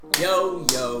Yo,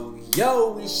 yo,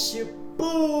 yo, it's your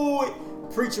boy,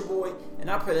 Preacher Boy, and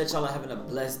I pray that y'all are having a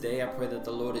blessed day. I pray that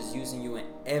the Lord is using you in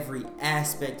every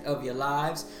aspect of your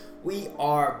lives. We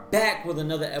are back with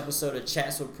another episode of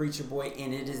Chats with Preacher Boy,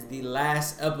 and it is the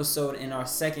last episode in our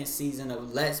second season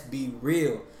of Let's Be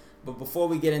Real. But before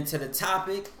we get into the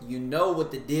topic, you know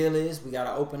what the deal is. We got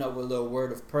to open up with a little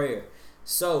word of prayer.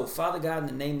 So, Father God, in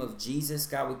the name of Jesus,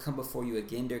 God, we come before you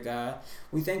again, dear God.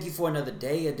 We thank you for another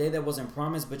day, a day that wasn't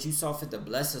promised, but you saw fit to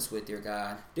bless us with, dear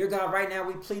God. Dear God, right now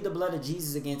we plead the blood of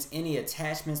Jesus against any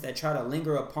attachments that try to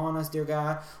linger upon us, dear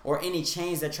God, or any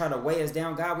chains that try to weigh us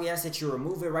down. God, we ask that you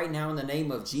remove it right now in the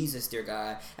name of Jesus, dear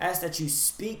God. I ask that you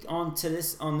speak on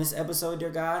this episode,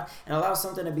 dear God, and allow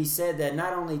something to be said that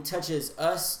not only touches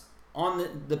us, on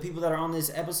the people that are on this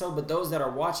episode, but those that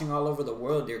are watching all over the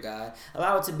world, dear God.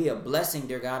 Allow it to be a blessing,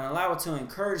 dear God, and allow it to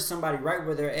encourage somebody right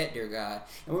where they're at, dear God.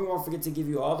 And we won't forget to give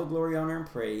you all the glory, honor, and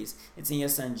praise. It's in your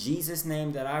son Jesus'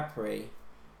 name that I pray.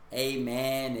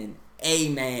 Amen and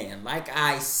amen. Like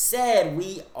I said,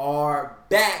 we are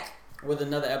back with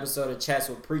another episode of Chats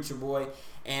with Preacher Boy.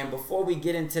 And before we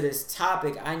get into this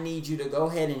topic, I need you to go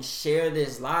ahead and share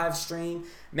this live stream.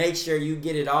 Make sure you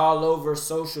get it all over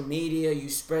social media. You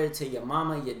spread it to your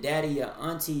mama, your daddy, your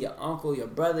auntie, your uncle, your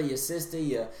brother, your sister,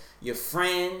 your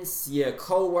friends, your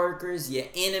co-workers, your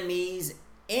enemies,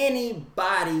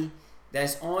 anybody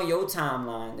that's on your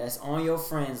timeline, that's on your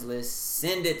friends list.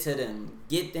 Send it to them.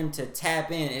 Get them to tap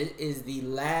in. It is the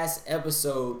last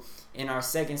episode in our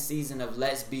second season of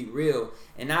Let's Be Real.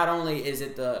 And not only is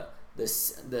it the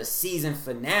season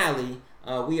finale,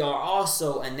 we are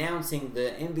also announcing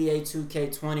the NBA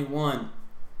 2K21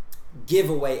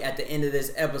 giveaway at the end of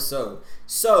this episode.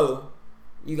 So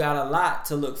you got a lot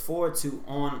to look forward to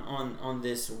on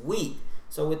this week.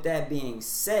 So with that being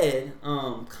said,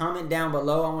 comment down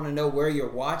below. I want to know where you're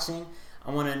watching.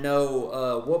 I want to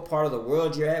know what part of the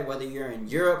world you're at, whether you're in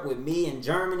Europe with me in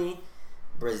Germany,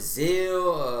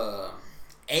 Brazil,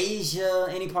 Asia,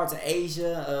 any parts of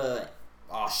Asia,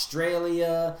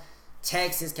 Australia,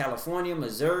 Texas, California,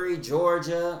 Missouri,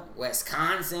 Georgia,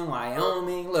 Wisconsin,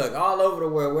 Wyoming. Look, all over the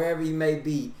world, wherever you may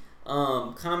be,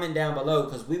 comment down below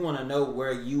because we want to know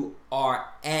where you are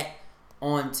at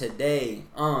on today.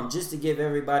 Just to give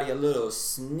everybody a little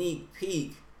sneak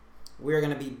peek, we're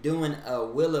gonna be doing a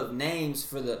wheel of names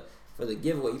for the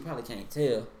giveaway. You probably can't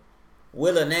tell.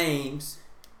 Wheel of names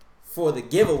for the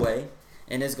giveaway,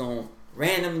 and it's gonna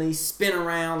randomly spin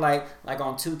around like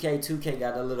on 2K. 2K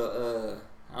got a little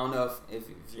I don't know if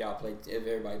y'all play, if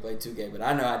everybody play 2K, but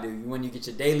I know I do. When you get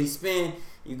your daily spin,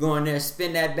 you go in there,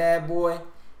 spin that bad boy,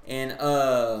 and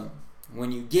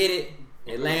when you get it,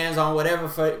 it lands on whatever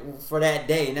for that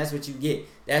day, and that's what you get.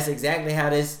 That's exactly how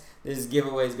this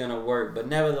giveaway is gonna work. But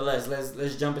nevertheless,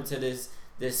 let's jump into this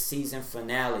season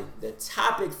finale. The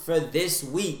topic for this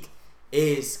week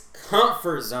is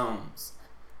comfort zones.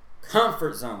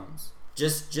 Comfort zones.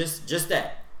 Just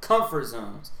that. Comfort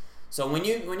zones. So when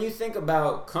you think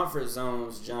about comfort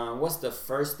zones, John, what's the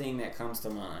first thing that comes to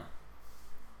mind?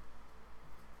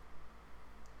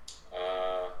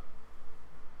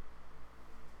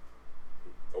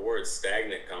 The word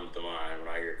stagnant comes to mind when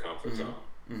I hear comfort zone.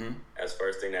 Mm-hmm. That's the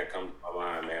first thing that comes to my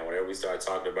mind, man. Whenever we start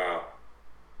talking about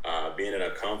being in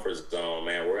a comfort zone,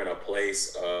 man, we're in a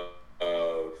place of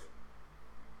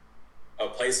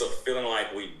feeling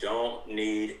like we don't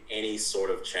need any sort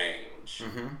of change.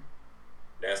 Mm-hmm.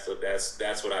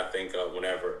 That's what I think of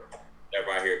whenever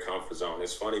I hear comfort zone.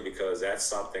 It's funny because that's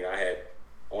something I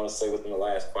want to say within the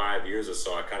last 5 years or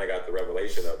so, I kind of got the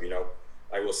revelation of,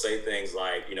 I will say things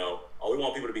like, we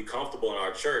want people to be comfortable in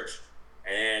our church.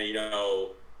 And,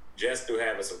 just through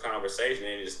having some conversation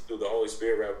and just through the Holy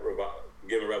Spirit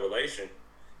giving revelation,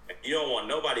 you don't want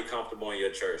nobody comfortable in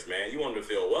your church, man. You want them to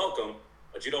feel welcome,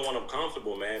 but you don't want them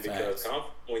comfortable, man, because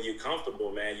when you're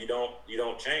comfortable, man, you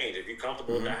don't change. If you're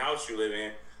comfortable with the house you live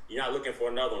in, you're not looking for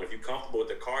another one. If you're comfortable with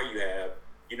the car you have,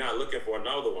 you're not looking for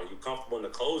another one. You're comfortable in the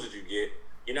clothes that you get,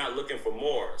 you're not looking for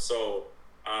more. So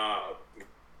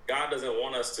God doesn't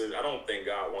want us to, I don't think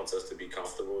God wants us to be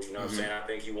comfortable, you know what I'm saying? I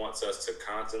think he wants us to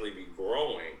constantly be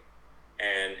growing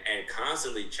and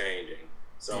constantly changing.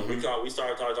 So we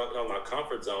started talking about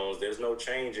comfort zones. There's no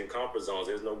change in comfort zones.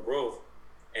 There's no growth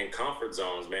in comfort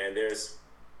zones, man. There's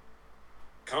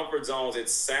comfort zones. It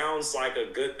sounds like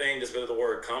a good thing just because of the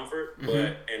word comfort,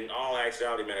 but in all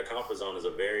actuality, man, a comfort zone is a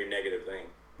very negative thing.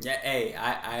 Yeah, hey,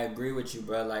 I agree with you,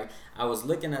 bro. Like, I was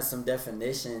looking at some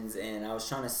definitions, and I was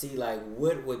trying to see, like,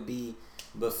 what would be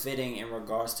befitting in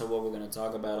regards to what we're going to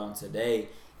talk about on today.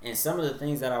 And some of the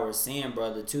things that I was seeing,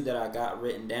 bro, the two that I got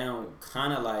written down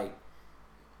kind of, like,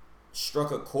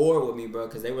 struck a chord with me, bro,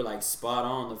 because they were like spot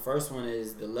on. The first one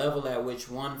is the level at which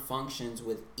one functions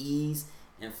with ease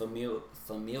and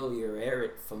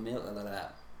familiarity.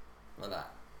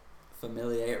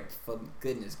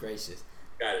 Goodness gracious.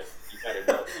 You got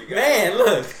it. Man,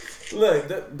 look,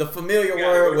 the familiar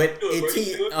word with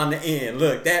it on the end.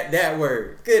 Look, that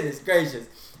word. Goodness gracious.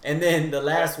 And then the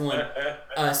last one,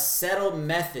 a settled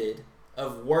method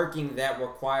of working that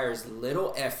requires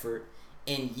little effort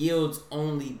and yields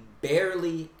only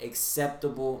barely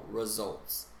acceptable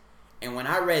results. And when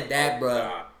I read that,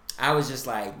 bro, I was just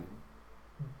like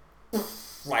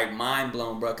mind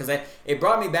blown, bro, because it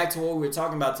brought me back to what we were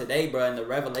talking about today, bro, and the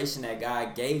revelation that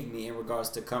God gave me in regards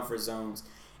to comfort zones.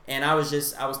 And I was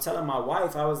telling my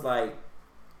wife, I was like,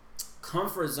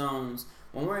 comfort zones,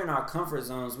 when we're in our comfort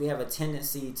zones, we have a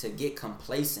tendency to get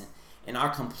complacent. And our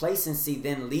complacency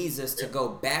then leads us to go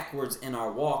backwards in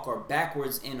our walk, or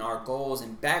backwards in our goals,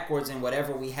 and backwards in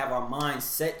whatever we have our minds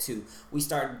set to. We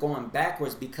start going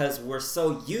backwards because we're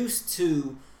so used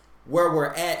to where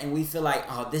we're at, and we feel like,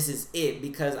 oh, this is it,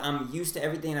 because I'm used to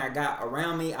everything I got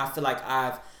around me. I feel like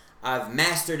I've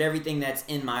mastered everything that's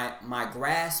in my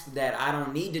grasp, that I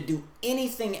don't need to do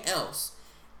anything else.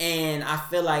 And I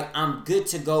feel like I'm good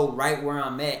to go right where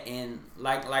I'm at. And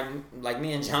like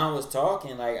me and John was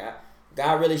talking,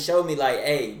 God really showed me, like,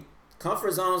 hey,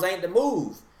 comfort zones ain't the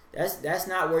move. That's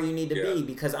not where you need to be,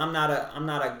 because I'm not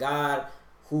a God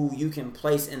who you can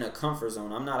place in a comfort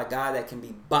zone. I'm not a guy that can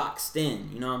be boxed in.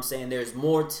 You know what I'm saying? There's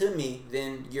more to me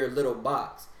than your little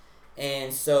box.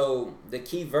 And so the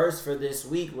key verse for this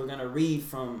week, we're going to read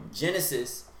from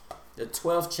Genesis, the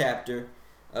 12th chapter,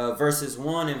 verses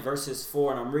 1 and verses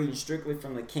 4. And I'm reading strictly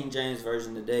from the King James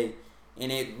Version today.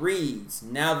 And it reads,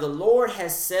 "Now the Lord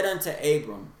has said unto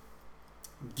Abram,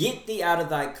 Get thee out of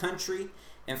thy country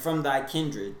and from thy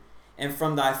kindred, and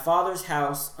from thy father's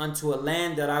house unto a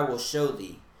land that I will show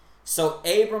thee. So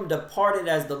Abram departed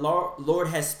as the Lord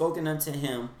had spoken unto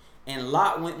him, and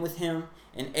Lot went with him.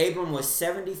 And Abram was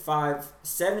 70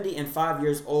 and 5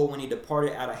 years old when he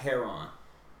departed out of Haran."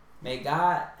 May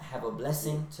God have a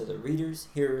blessing to the readers,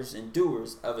 hearers, and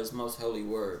doers of his most holy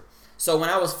word. So when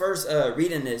I was first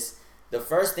reading this, the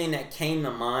first thing that came to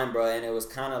mind, bro, and it was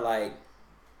kind of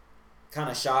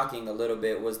shocking a little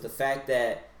bit, was the fact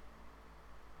that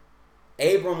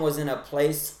Abram was in a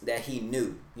place that he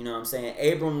knew. You know what I'm saying?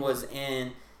 Abram was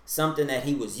in something that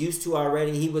he was used to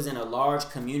already. He was in a large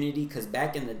community, because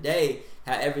back in the day,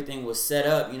 how everything was set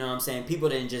up, you know what I'm saying? People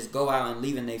didn't just go out and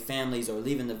leaving their families or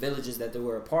leaving the villages that they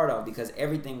were a part of, because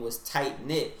everything was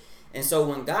tight-knit. And so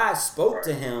when God spoke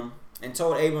to him and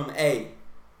told Abram, hey,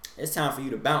 it's time for you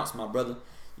to bounce, my brother.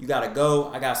 You gotta go.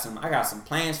 I got some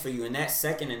plans for you. In that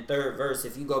second and third verse,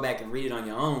 if you go back and read it on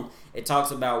your own, it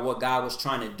talks about what God was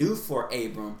trying to do for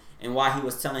Abram and why he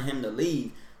was telling him to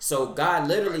leave. So God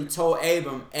literally told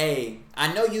Abram, hey,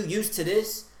 I know you used to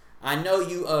this. I know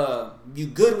you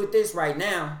good with this right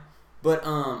now, but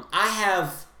I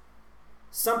have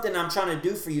something I'm trying to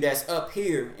do for you that's up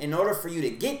here. In order for you to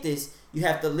get this, you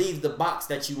have to leave the box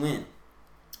that you in.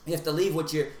 You have to leave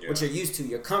what you're used to,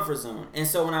 your comfort zone. And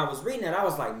so when I was reading it, I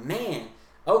was like, man,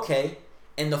 okay.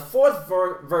 And the fourth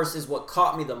verse is what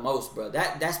caught me the most, bro.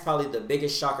 That's probably the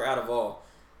biggest shocker out of all.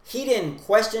 He didn't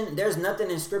question. There's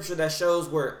nothing in Scripture that shows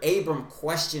where Abram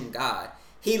questioned God.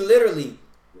 He literally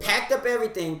packed up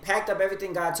everything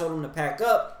God told him to pack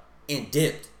up, and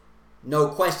dipped. No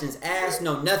questions asked,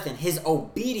 no nothing. His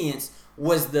obedience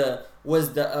was the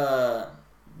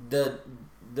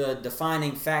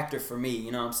defining factor for me,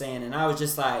 you know what I'm saying? And I was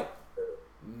just like,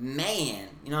 man,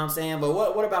 you know what I'm saying? But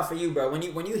what about for you, bro? When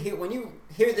you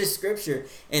hear this scripture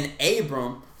and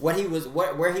Abram, where he was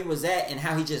at and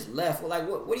how he just left, well, like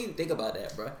what do you think about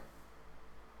that, bro?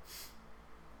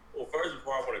 Well, first,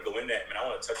 before I want to go in that, man, I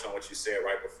want to touch on what you said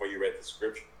right before you read the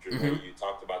scripture, when you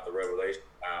talked about the revelation,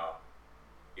 how,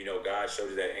 God showed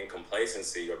you that in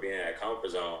complacency or being in that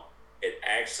comfort zone, it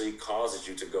actually causes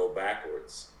you to go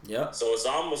backwards. Yeah. So it's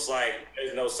almost like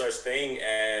there's no such thing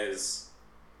as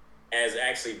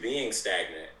actually being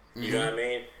stagnant. You know what I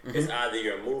mean? It's either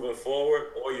you're moving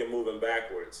forward or you're moving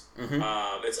backwards.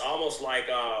 It's almost like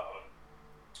the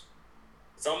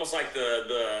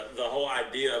whole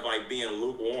idea of like being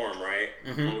lukewarm, right?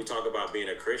 When we talk about being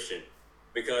a Christian,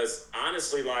 because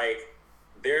honestly, like,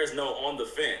 there's no on the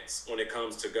fence when it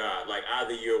comes to God. Like,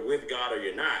 either you're with God or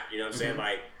you're not. You know what I'm saying?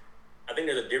 Like, I think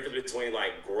there's a difference between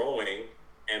like growing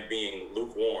and being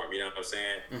lukewarm. You know what I'm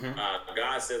saying?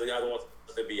 God says the other wants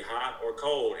to be hot or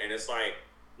cold, and it's like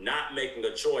not making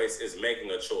a choice is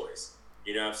making a choice.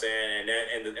 You know what I'm saying?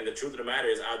 And the truth of the matter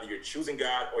is either you're choosing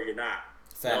God or you're not.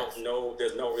 Facts.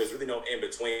 There's really no in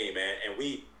between, man. And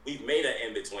we've made an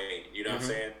in between. You know what I'm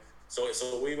saying?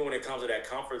 So even when it comes to that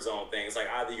comfort zone thing, it's like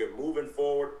either you're moving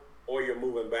forward or you're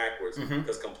moving backwards,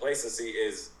 because complacency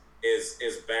is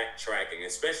backtracking,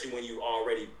 especially when you've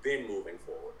already been moving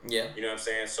forward. Yeah. You know what I'm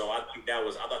saying? So I thought that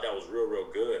was real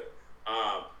good.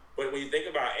 But when you think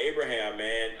about Abraham,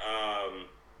 man,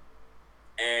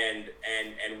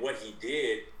 and what he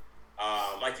did,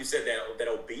 like you said, that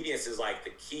obedience is like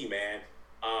the key, man.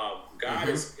 God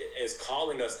is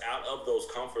calling us out of those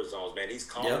comfort zones, man. He's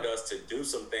calling us to do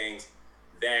some things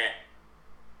that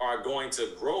are going to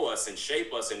grow us and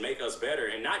shape us and make us better.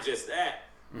 And not just that,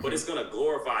 but it's going to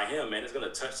glorify him, man. It's going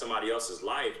to touch somebody else's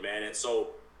life, man. And so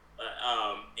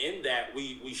in that,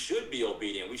 we should be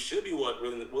obedient. We should be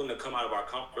willing to come out of our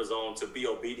comfort zone to be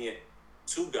obedient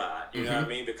to God. You know what I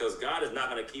mean? Because God is not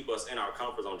going to keep us in our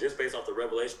comfort zone just based off the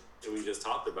revelation we just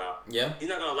talked about. Yeah. He's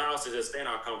not going to allow us to just stay in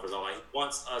our comfort zone. Like, he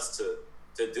wants us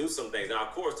to do some things. Now,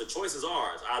 of course, the choice is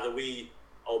ours. Either we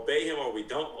obey him or we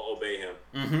don't obey him.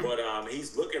 But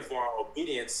he's looking for our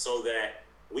obedience so that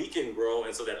we can grow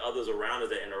and so that others around us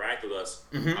that interact with us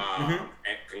and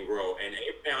can grow. And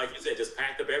Abraham, like you said, just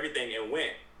packed up everything and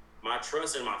went. My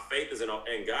trust and my faith is in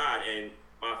God, and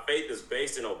my faith is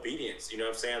based in obedience. You know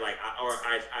what I'm saying? Like,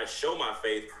 I show my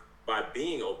faith by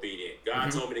being obedient.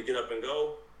 God told me to get up and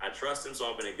go. I trust him, so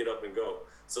I'm going to get up and go.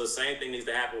 So the same thing needs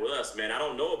to happen with us, man. I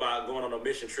don't know about going on a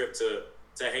mission trip to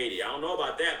Haiti. I don't know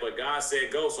about that, but God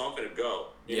said go, so I'm going to go.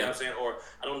 You know what I'm saying? Or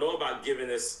I don't know about giving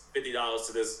this $50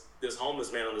 to this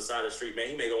homeless man on the side of the street. Man,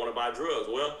 he may go want to buy drugs.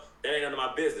 Well, that ain't none of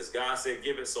my business. God said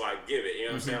give it, so I give it. You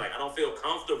know what I'm saying? Like, I don't feel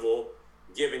comfortable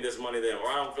giving this money to them, or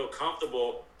I don't feel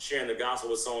comfortable sharing the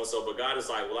gospel with so-and-so, but God is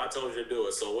like, well, I told you to do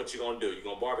it, so what you going to do? You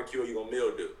going to barbecue or you going to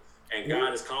mildew? And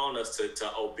God is calling us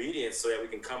to obedience so that we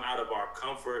can come out of our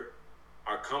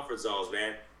comfort zones,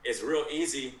 man. It's real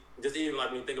easy, just even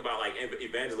like when you think about like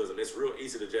evangelism, it's real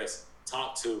easy to just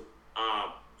talk to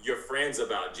your friends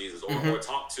about Jesus, or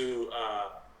talk to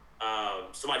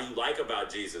somebody you like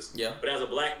about Jesus. Yeah. But as a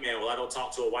black man, well, I don't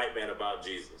talk to a white man about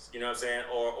Jesus. You know what I'm saying?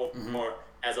 Or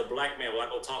as a black man, well, I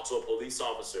go talk to a police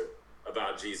officer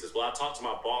about Jesus. Well, I talk to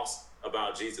my boss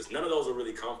about Jesus. None of those are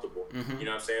really comfortable. You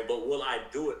know what I'm saying? But will I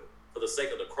do it for the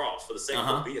sake of the cross, for the sake of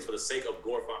obedience, for the sake of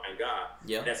glorifying God?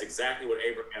 Yeah. And that's exactly what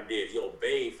Abraham did. He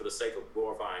obeyed for the sake of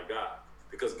glorifying God,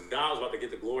 because God was about to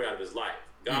get the glory out of his life.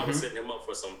 God was setting him up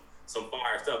for some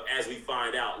fire stuff, as we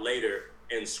find out later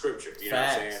in Scripture. You know what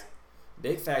I'm saying?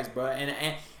 Big facts, bro.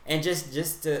 And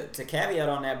just to caveat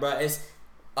on that, bro, it's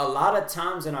a lot of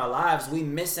times in our lives we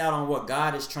miss out on what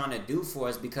God is trying to do for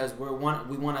us because we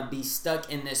want to be stuck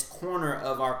in this corner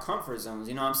of our comfort zones.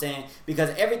 You know what I'm saying? Because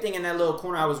everything in that little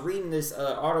corner. I was reading this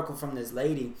article from this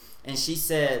lady, and she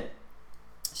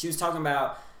was talking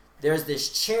about there's this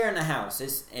chair in the house.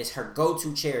 It's her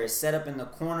go-to chair. It's set up in the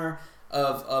corner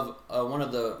of one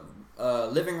of the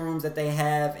living rooms that they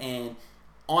have, and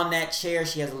on that chair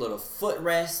she has a little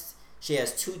footrest. She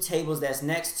has 2 tables that's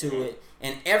next to it,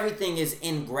 and everything is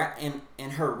in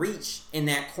her reach in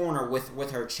that corner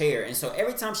with her chair. And so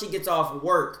every time she gets off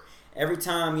work, every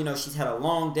time, you know, she's had a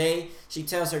long day, she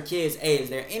tells her kids, "Hey,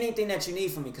 is there anything that you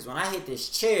need from me? Because when I hit this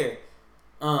chair,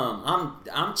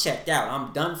 I'm checked out.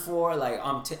 I'm done for. Like,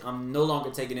 I'm no longer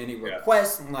taking any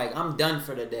requests. I'm done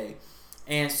for the day."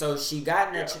 And so she got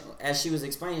in that as she was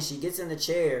explaining, she gets in the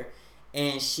chair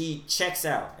and she checks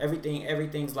out.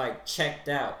 Everything's like checked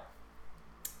out.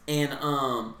 And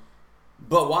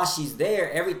but while she's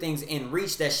there, everything's in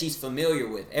reach that she's familiar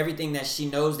with. Everything that she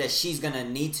knows that she's gonna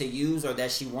need to use or that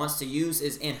she wants to use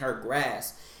is in her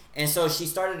grasp. And so she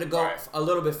started to go a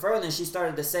little bit further, and she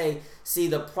started to say, see,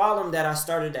 the problem that I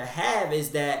started to have is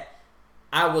that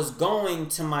I was going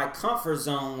to my comfort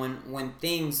zone when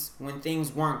things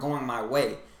weren't going my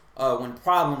way. When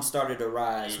problems started to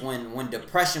rise, when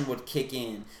depression would kick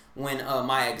in, when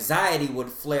my anxiety would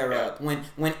flare up,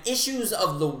 when issues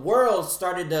of the world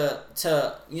started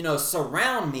to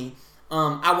surround me,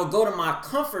 I would go to my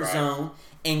comfort zone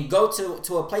and go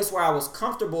to a place where I was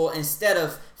comfortable instead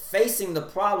of facing the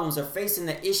problems or facing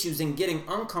the issues and getting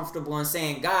uncomfortable and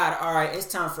saying, God, all right, it's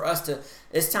time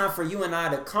for you and I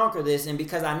to conquer this. And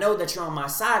because I know that you're on my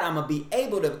side, I'm going to be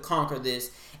able to conquer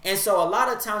this. And so a lot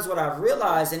of times what I've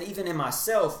realized, and even in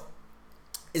myself,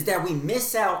 is that we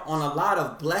miss out on a lot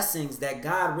of blessings that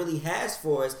God really has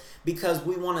for us because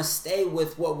we want to stay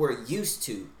with what we're used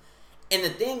to. And the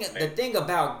thing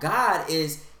about God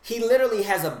is He literally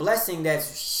has a blessing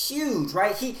that's huge,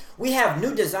 right? We have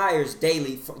new desires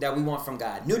daily that we want from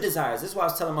God. New desires. This is what I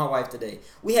was telling my wife today.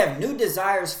 We have new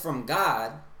desires from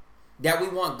God that we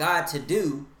want God to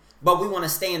do, but we want to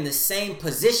stay in the same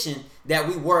position that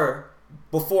we were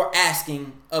before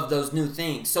asking of those new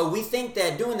things. So we think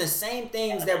that doing the same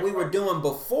things that we were doing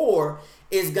before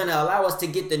is gonna allow us to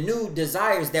get the new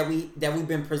desires that we've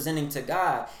been presenting to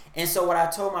God. And so what I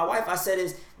told my wife, I said,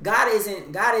 is God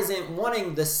isn't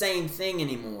wanting the same thing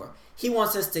anymore. He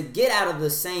wants us to get out of the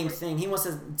same thing. He wants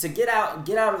us to get out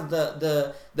of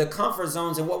the comfort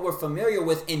zones and what we're familiar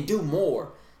with and do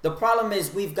more. The problem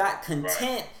is we've got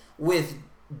content with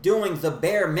doing the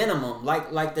bare minimum,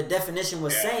 like the definition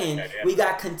was saying. We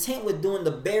got content with doing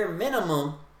the bare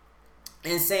minimum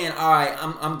and saying, all right,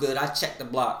 I'm good. I checked the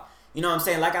block. You know what I'm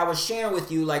saying? Like I was sharing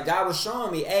with you, like God was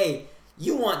showing me, hey,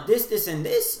 you want this, and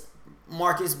this,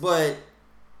 Marcus, but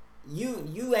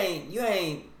you ain't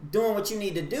doing what you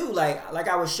need to do. Like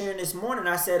I was sharing this morning,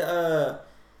 I said,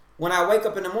 when I wake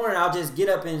up in the morning, I'll just get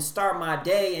up and start my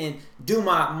day and do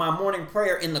my morning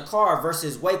prayer in the car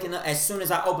versus waking up as soon as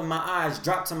I open my eyes,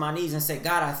 drop to my knees and say,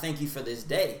 God, I thank you for this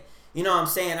day. You know what I'm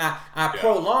saying? I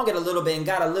prolong it a little bit and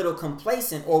got a little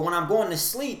complacent. Or when I'm going to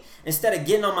sleep, instead of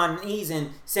getting on my knees and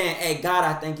saying, hey, God,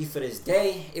 I thank you for this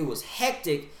day. It was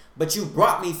hectic, but you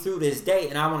brought me through this day,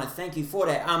 and I want to thank you for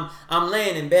that. I'm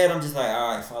laying in bed. I'm just like,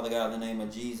 all right, Father God, in the name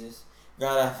of Jesus,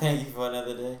 God, I thank you for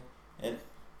another day.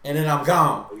 And then I'm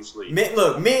gone.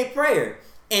 Mid prayer.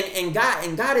 And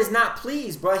God is not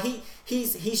pleased, bro.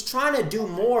 He's trying to do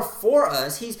more for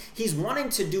us. He's wanting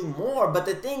to do more. But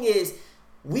the thing is,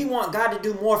 we want God to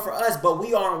do more for us, but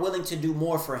we aren't willing to do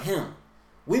more for him.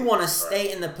 We want to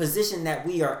stay in the position that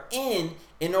we are in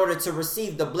order to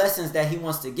receive the blessings that he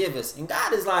wants to give us. And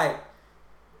God is like,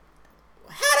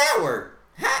 how that work?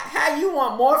 How you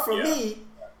want more from me,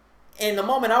 and the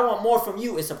moment I want more from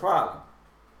you, it's a problem.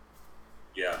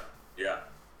 Yeah,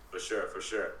 for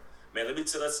sure. Man,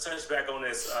 let's touch back on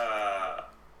this.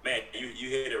 Man, you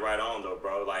hit it right on though,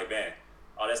 bro. Like, man,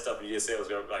 all that stuff you just said was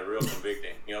like real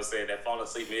convicting. You know what I'm saying? That falling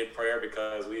asleep mid prayer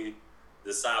because we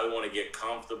decide we want to get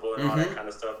comfortable and all that kind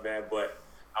of stuff, man. But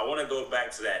I want to go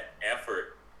back to that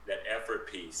effort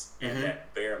piece and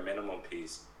that bare minimum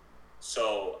piece.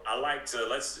 So I like to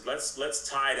let's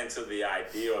tie it into the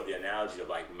idea of the analogy of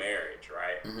like marriage,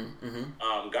 right?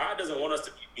 God doesn't want us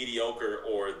to be mediocre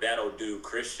or that'll do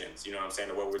Christians. You know what I'm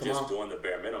saying? Where we're just doing the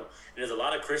bare minimum. And there's a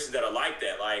lot of Christians that are like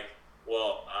that. Like,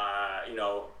 well, you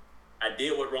know, I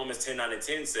did what Romans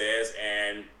 10:9-10 says,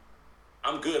 and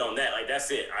I'm good on that. Like,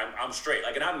 that's it. I'm straight.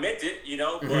 Like, and I meant it, you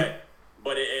know,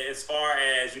 but as far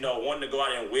as, you know, wanting to go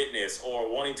out and witness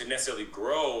or wanting to necessarily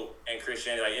grow in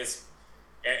Christianity, like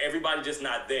everybody just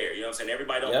not there. You know what I'm saying?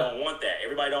 Everybody don't want that.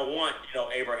 Everybody don't want, you know,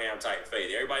 Abraham type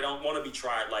faith. Everybody don't want to be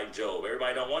tried like Job.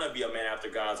 Everybody don't want to be a man after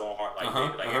God's own heart like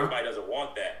David. Like everybody doesn't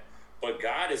want that. But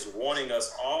God is wanting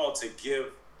us all to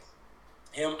give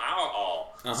him our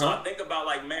all. So I think about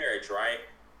like marriage, right?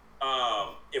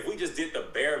 If we just did the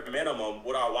bare minimum,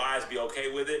 would our wives be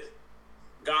okay with it?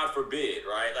 God forbid,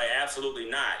 right? Like absolutely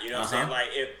not. You know what I'm saying? Like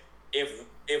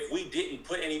if we didn't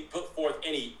put forth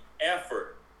any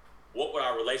effort, what would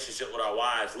our relationship with our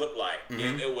wives look like?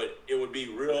 It would be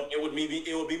real. It would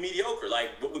be mediocre.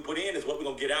 Like what we put in is what we're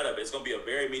gonna get out of it. It's gonna be a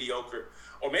very mediocre,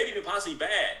 or maybe even possibly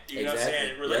bad. You know what I'm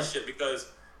saying? Relationship, because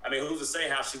I mean, who's to say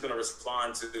how she's gonna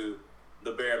respond to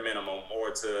the bare minimum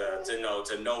or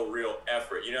to no real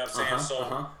effort? You know what I'm saying?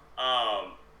 So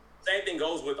same thing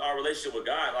goes with our relationship with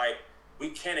God. Like we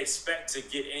can't expect to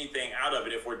get anything out of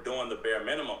it if we're doing the bare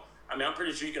minimum. I mean, I'm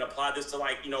pretty sure you can apply this to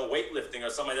like, you know, weightlifting or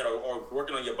something like that, or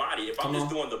working on your body. If I'm just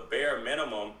doing the bare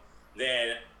minimum,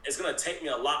 then it's going to take me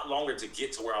a lot longer to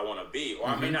get to where I want to be. Or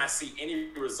I may not see any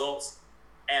results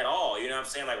at all. You know what I'm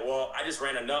saying? Like, well, I just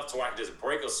ran enough to where I can just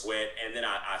break a sweat and then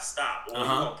I stop. Well, are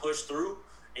you going to push through,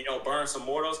 you know, burn some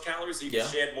more of those calories so you can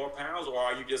shed more pounds? Or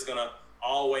are you just going to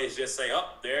always just say, oh,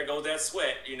 there goes that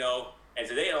sweat, you know? And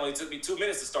today it only took me 2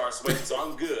 minutes to start sweating, so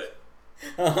I'm good.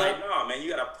 Like, no, man,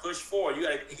 you gotta push forward. You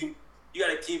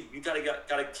gotta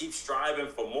keep striving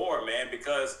for more, man.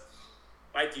 Because,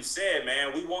 like you said,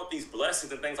 man, we want these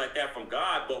blessings and things like that from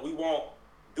God, but we won't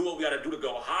do what we gotta do to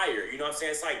go higher. You know what I'm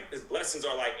saying? It's like his blessings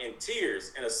are like in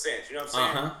tiers, in a sense. You know what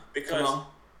I'm saying? Because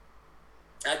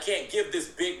I can't give this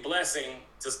big blessing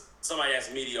to somebody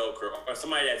that's mediocre or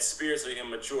somebody that's spiritually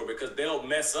immature, because they'll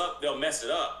mess it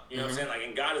up. You know what I'm saying? Like,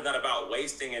 and God is not about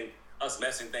wasting and us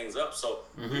messing things up. So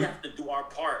we have to do our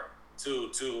part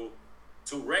to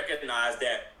recognize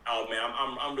that, oh man,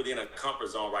 I'm really in a comfort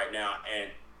zone right now.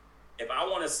 And if I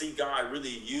want to see God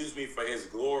really use me for his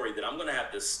glory, then I'm going to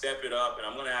have to step it up, and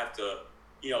I'm going to have to,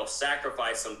 you know,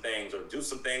 sacrifice some things or do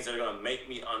some things that are going to make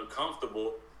me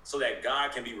uncomfortable, so that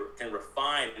God can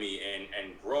refine me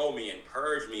and grow me and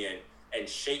purge me and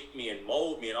shape me and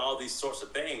mold me and all these sorts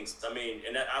of things. I mean,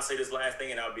 and I'll say this last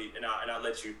thing, and I'll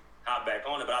let you hop back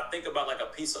on it. But I think about like a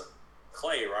piece of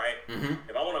clay, right? Mm-hmm.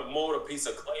 If I want to mold a piece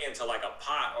of clay into like a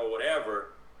pot or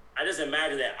whatever, I just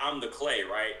imagine that I'm the clay,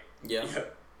 right? Yeah.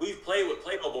 We've played with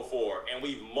Play-Doh before, and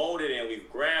we've molded it, and we've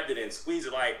grabbed it and squeezed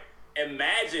it. Like,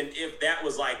 imagine if that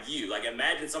was like you. Like,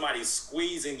 imagine somebody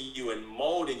squeezing you and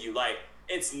molding you. Like,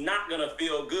 it's not gonna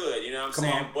feel good, you know what I'm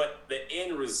saying? But the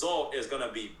end result is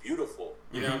gonna be beautiful.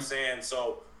 You know what I'm saying?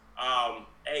 So,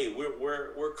 hey,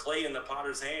 we're clay in the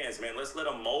potter's hands, man. Let's let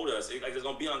them mold us. Like, it's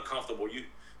gonna be uncomfortable.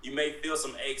 You may feel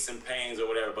some aches and pains or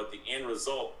whatever, but the end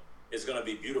result is gonna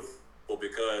be beautiful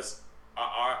because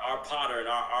our potter and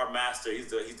our master, he's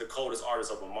the coldest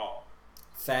artist of them all.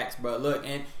 Facts, bro. Look,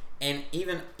 and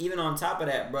even on top of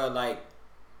that, bro, like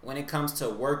when it comes to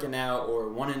working out or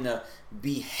wanting to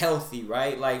be healthy,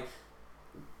 right? Like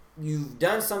you've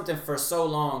done something for so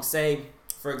long. Say,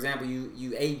 for example,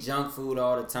 you ate junk food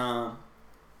all the time,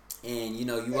 and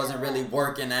you wasn't really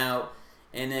working out.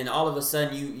 And then all of a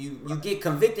sudden you get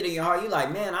convicted in your heart. You're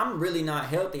like, man, I'm really not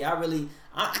healthy.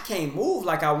 I can't move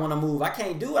like I want to move. I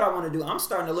can't do what I want to do. I'm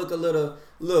starting to look a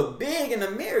little big in the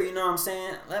mirror. You know what I'm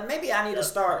saying? Like maybe I need to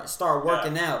start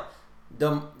working out.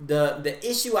 The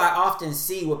issue I often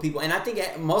see with people, and I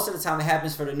think most of the time it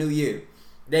happens for the new year.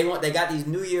 They got these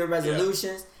New Year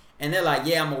resolutions, and they're like,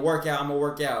 yeah, I'm gonna work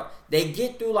out. They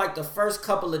get through like the first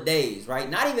couple of days, right?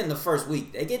 Not even the first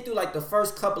week. They get through like the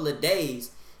first couple of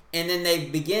days. And then they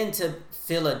begin to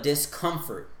feel a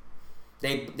discomfort.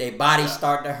 They bodies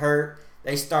start to hurt.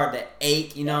 They start to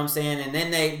ache, you know what I'm saying? And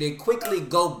then they quickly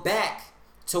go back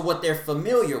to what they're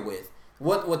familiar with,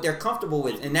 what they're comfortable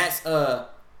with. And that's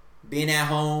being at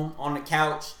home on the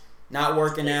couch, not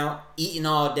working out, eating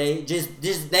all day,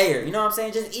 just there. You know what I'm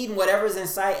saying? Just eating whatever's in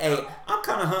sight. Hey, I'm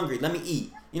kind of hungry. Let me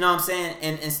eat. You know what I'm saying?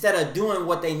 And instead of doing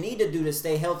what they need to do to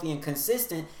stay healthy and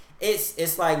consistent,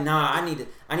 it's like, nah, I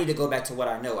need to go back to what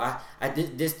I know.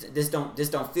 This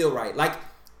don't feel right. Like,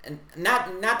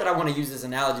 not that I want to use this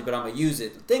analogy, but I'm gonna use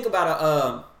it. Think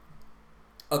about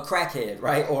a crackhead,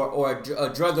 right, or a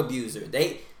drug abuser.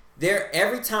 They're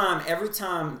every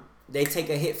time they take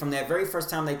a hit, from that very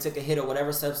first time they took a hit of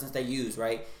whatever substance they use,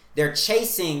 right, they're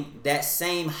chasing that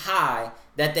same high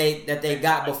that they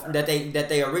got before, that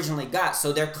they originally got.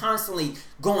 So they're constantly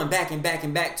going back and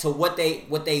back to what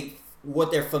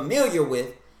they're familiar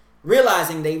with,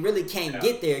 realizing they really can't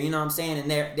get there, you know what I'm saying? And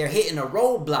they're hitting a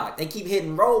roadblock. They keep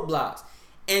hitting roadblocks.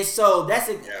 And so that's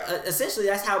essentially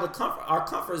that's how our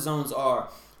comfort zones are.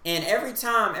 And every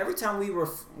time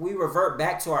we revert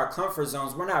back to our comfort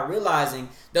zones, we're not realizing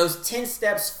those 10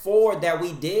 steps forward that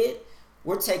we did,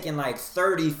 we're taking like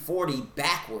 30, 40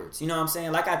 backwards. You know what I'm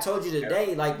saying? Like I told you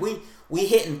today, like we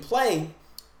hit and play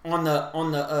on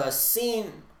the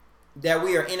scene that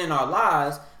we are in our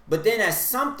lives. But then as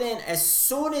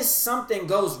soon as something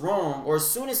goes wrong, or as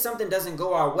soon as something doesn't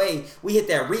go our way, we hit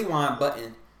that rewind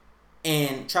button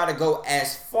and try to go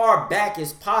as far back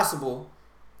as possible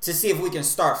to see if we can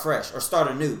start fresh or start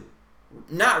anew.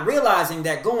 Not realizing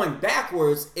that going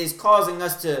backwards is causing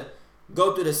us to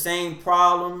go through the same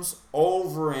problems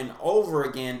over and over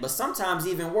again, but sometimes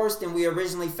even worse than we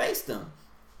originally faced them.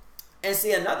 And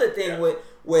see, another thing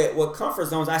with comfort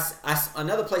zones,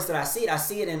 another place that I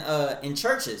see it in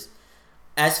churches,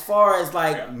 as far as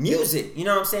like music. You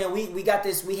know what I'm saying?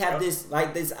 We have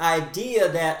this idea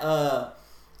that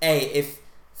hey, if,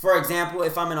 for example,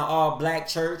 if I'm in an all black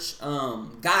church,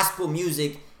 gospel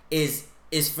music is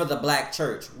for the black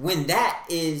church, when that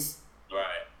is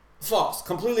false,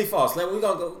 completely false. We're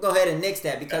gonna go ahead and nix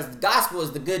that, because gospel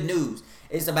is the good news.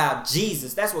 It's about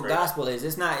Jesus. That's what gospel is.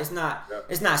 It's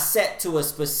not set to a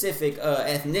specific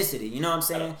ethnicity. You know what I'm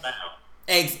saying?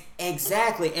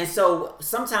 Exactly. And so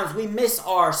sometimes we miss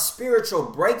our spiritual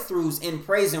breakthroughs in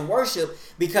praise and worship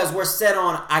because we're set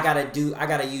on, I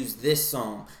gotta use this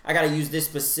song. I gotta use this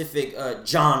specific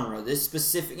genre, this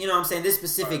specific, you know what I'm saying, this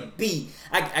specific beat.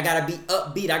 I gotta be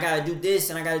upbeat. I gotta do this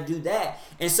and I gotta do that.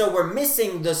 And so we're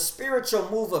missing the spiritual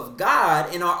move of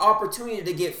God in our opportunity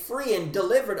to get free and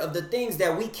delivered of the things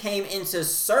that we came into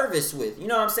service with. You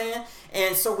know what I'm saying?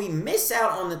 And so we miss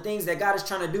out on the things that God is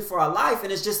trying to do for our life.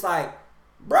 And it's just like,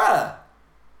 bruh,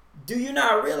 do you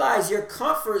not realize your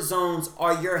comfort zones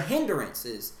are your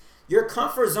hindrances? Your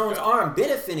comfort zones aren't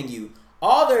benefiting you.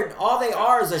 All they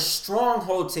are is a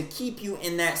stronghold to keep you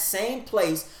in that same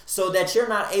place so that you're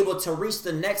not able to reach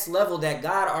the next level that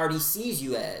God already sees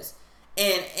you as.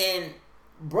 And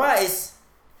bruh, it's,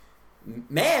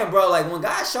 man, bro, like when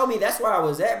God showed me that's where I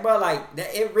was at, bro, like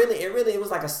that, it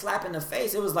was like a slap in the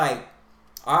face. It was like,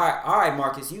 all right,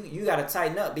 Marcus, you got to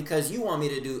tighten up, because you want me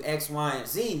to do X, Y, and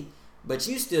Z, but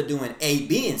you still doing A,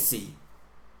 B, and C.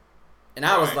 And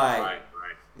I was all right,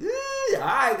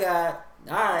 God,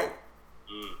 all right.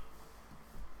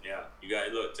 Yeah, you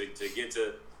got look to get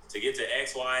to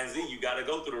X, Y, and Z. You got to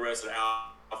go through the rest of the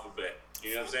alphabet.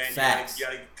 You know what I'm saying? Facts. You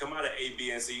got to come out of A,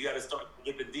 B, and C. You got to start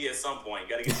get the D at some point. You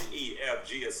got to get the E, F,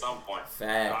 G at some point.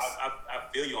 Facts. I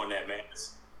feel you on that, man.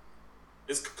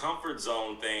 This comfort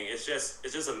zone thing, it's just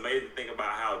amazing to think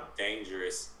about how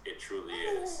dangerous it truly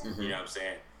is. You know what I'm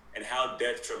saying? And how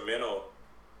detrimental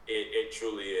it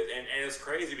truly is. And it's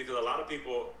crazy because a lot of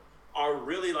people are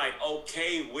really like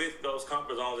okay with those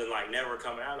comfort zones and like never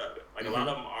coming out of it. Like a lot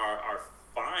of them are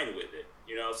fine with it.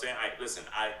 You know what I'm saying?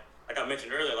 Like I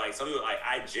mentioned earlier, like some people like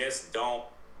I just don't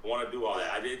want to do all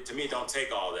that. To me, don't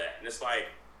take all that. And it's like,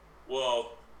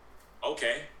 well,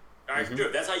 okay. All right, sure.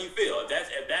 If that's how you feel. If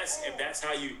that's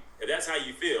how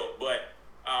you feel. But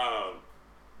I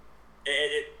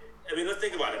mean, let's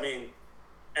think about it. I mean,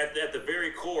 at the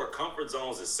very core, comfort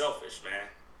zones is selfish, man.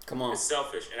 Come on. It's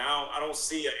selfish, and I don't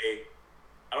see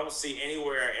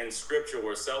anywhere in Scripture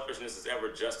where selfishness is ever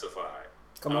justified.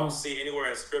 I don't see anywhere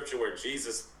in Scripture where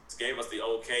Jesus gave us the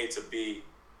okay to be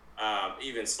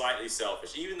even slightly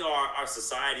selfish. Even though our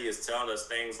society is telling us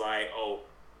things like, oh,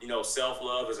 you know,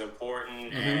 self-love is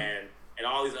important and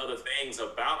all these other things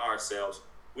about ourselves,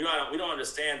 we don't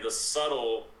understand the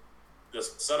subtleness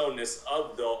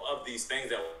of these things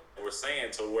that we're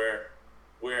saying to where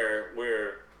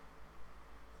we're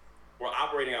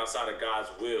operating outside of God's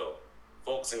will,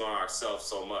 focusing on ourselves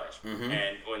so much.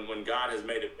 And when God has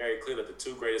made it very clear that the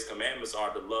two greatest commandments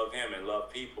are to love Him and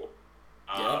love people,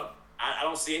 I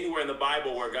don't see anywhere in the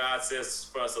Bible where God says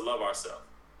for us to love ourselves.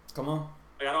 Come on.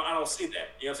 Like, I don't see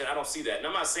that. You know what I'm saying? I don't see that. And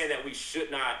I'm not saying that we should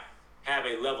not have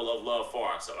a level of love for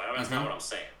ourselves. That's not what I'm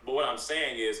saying. But what I'm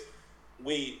saying is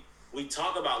we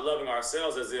talk about loving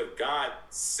ourselves as if God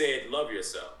said love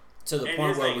yourself. To the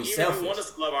point where we selfish. Even if we want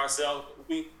us to love ourselves,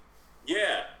 even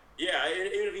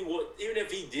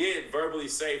if He did verbally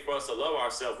say for us to love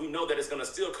ourselves, we know that it's going to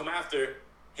still come after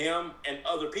Him and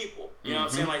other people. You know what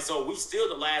I'm saying? Like, so we still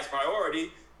the last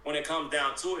priority when it comes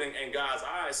down to it in God's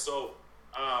eyes. So,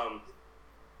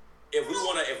 if we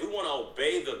want to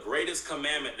obey the greatest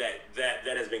commandment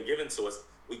that has been given to us,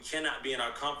 we cannot be in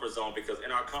our comfort zone, because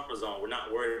in our comfort zone, we're not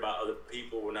worried about other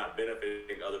people. We're not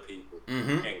benefiting other people.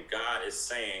 And God is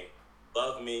saying,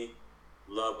 love me,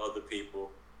 love other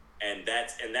people. And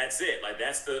that's it. Like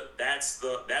that's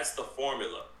the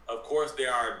formula. Of course,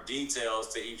 there are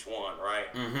details to each one, right?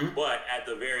 But at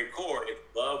the very core, it's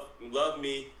love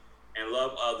me and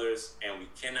love others, and we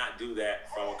cannot do that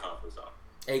from a comfort zone.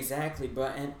 Exactly, bro.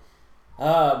 And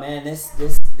man,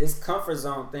 this comfort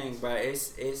zone thing, bro,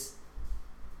 it's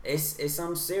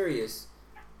something serious.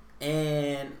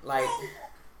 And like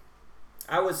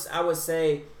I would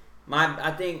say,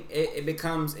 I think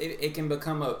it can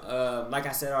become a like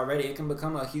I said already, it can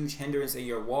become a huge hindrance in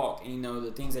your walk, and, you know,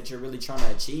 the things that you're really trying to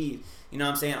achieve. You know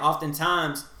what I'm saying?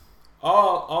 Oftentimes,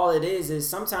 all it is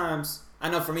sometimes, I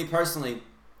know for me personally,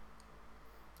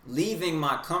 leaving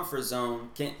my comfort zone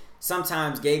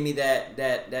sometimes gave me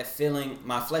that feeling.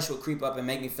 My flesh would creep up and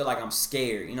make me feel like I'm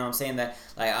scared. You know what I'm saying? That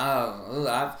like,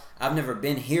 I've never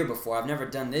been here before. I've never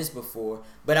done this before.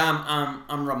 But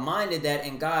I'm reminded that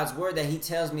in God's word that He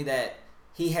tells me that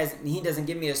He doesn't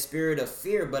give me a spirit of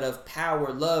fear, but of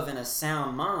power, love, and a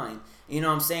sound mind. You know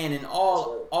what I'm saying? And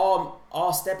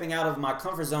all stepping out of my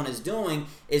comfort zone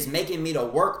is making me to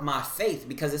work my faith,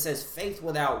 because it says faith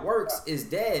without works is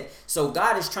dead. So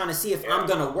God is trying to see if I'm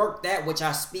going to work that which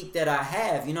I speak that I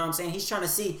have. You know what I'm saying? He's trying to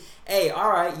see, hey,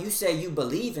 all right, you say you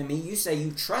believe in me. You say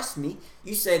you trust me.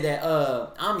 You say that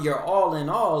I'm your all in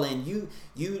all, and you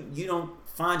don't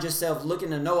find yourself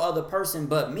looking to no other person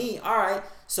but me. All right,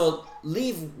 so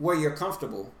leave where you're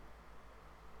comfortable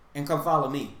and come follow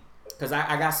me. Because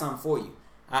I got something for you.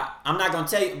 I'm not going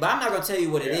to tell you, but I'm not going to tell you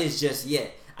what it is just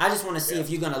yet. I just want to see if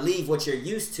you're going to leave what you're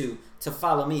used to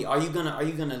follow me. Are you going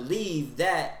to leave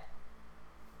that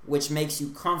which makes you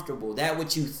comfortable, that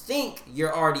which you think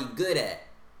you're already good at?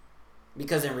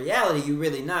 Because in reality, you're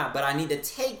really not. But I need to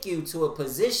take you to a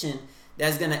position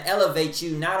that's going to elevate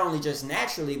you, not only just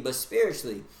naturally, but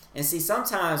spiritually. And see,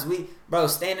 sometimes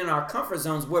staying in our comfort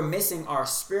zones, we're missing our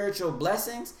spiritual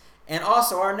blessings and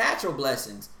also our natural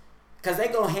blessings. Because they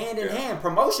go hand in hand.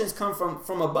 Promotions come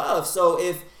from above. So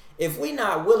if we're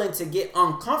not willing to get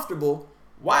uncomfortable,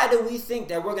 why do we think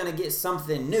that we're gonna get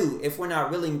something new if we're not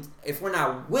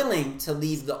willing to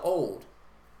leave the old?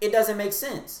 It doesn't make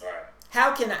sense. Right.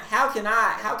 How can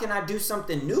I do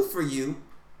something new for you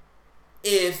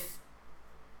if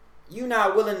you're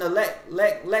not willing to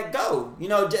let go? You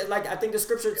know, just like I think the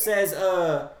scripture says,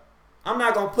 I'm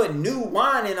not gonna put new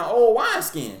wine in an old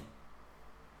wineskin.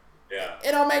 Yeah.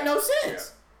 It don't make no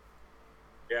sense.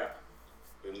 Yeah.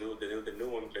 The new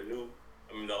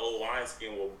I mean, the old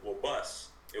wineskin will bust.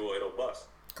 It'll bust.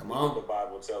 Come on. What the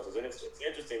Bible tells us. And it's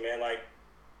interesting, man. Like,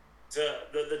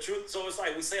 the truth. So it's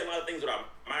like we say a lot of things with our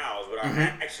mouths, but our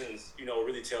actions,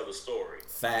 really tell the story.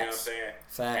 Facts. You know what I'm saying?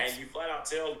 Facts. And you flat out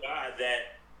tell God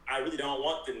that I really don't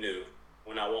want the new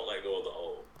when I won't let go of the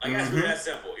old. Like, that's really that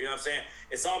simple. You know what I'm saying?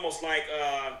 It's almost like,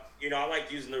 I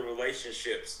like using the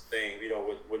relationships thing,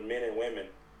 with men and women.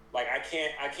 Like, I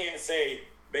can't say,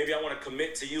 baby, I want to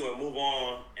commit to you and move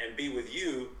on and be with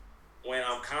you when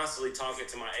I'm constantly talking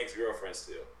to my ex-girlfriend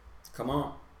still. Come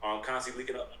on. Or I'm constantly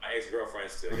leaking up my ex-girlfriend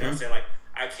still. You know what I'm saying? Like,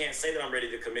 I can't say that I'm ready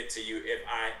to commit to you if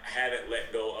I haven't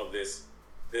let go of this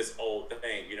old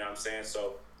thing. You know what I'm saying?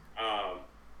 So,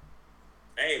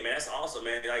 hey, man, that's awesome,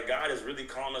 man. Like, God is really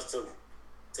calling us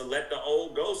to let the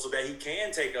old go so that he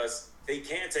can take us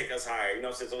higher. You know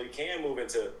what I'm saying? So we can move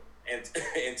into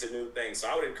new things. So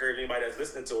I would encourage anybody that's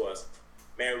listening to us,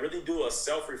 man, really do a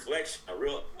self-reflection, a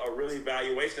real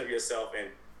evaluation of yourself, and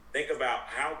think about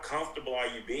how comfortable are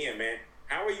you being, man?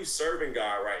 How are you serving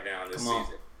God right now in this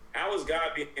season? How is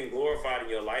God being glorified in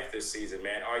your life this season,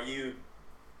 man? Are you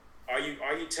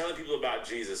telling people about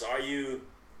Jesus? Are you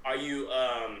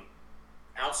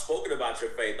outspoken about your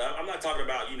faith? I'm not talking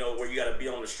about, where you got to be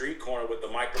on the street corner with the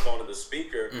microphone and the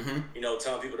speaker,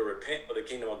 telling people to repent for the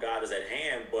kingdom of God is at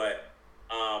hand. But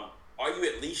are you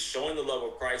at least showing the love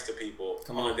of Christ to people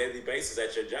on a daily basis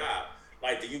at your job?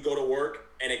 Like, do you go to work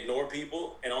and ignore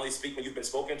people and only speak when you've been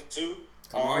spoken to?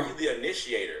 Or are you the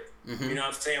initiator? You know what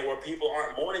I'm saying? Where people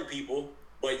aren't morning people,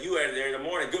 but you are there in the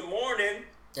morning. Good morning.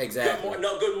 Exactly.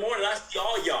 Good morning. I see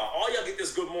all y'all. All y'all get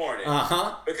this good morning.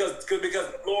 Because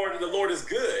the Lord is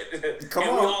good. We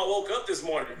all woke up this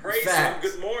morning. Praise him.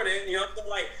 Good morning. You know what I'm saying?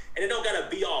 Like, and it don't gotta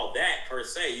be all that per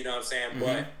se, you know what I'm saying?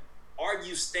 But are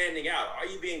you standing out? Are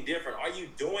you being different? Are you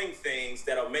doing things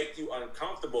that'll make you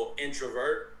uncomfortable,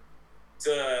 introvert,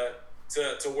 to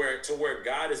where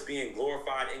God is being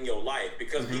glorified in your life?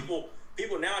 Because people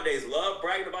nowadays love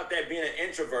bragging about that being an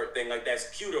introvert thing, like that's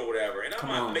cute or whatever. And I'm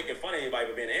not making fun of anybody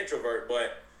for being an introvert,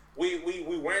 but we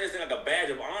wearing this thing like a badge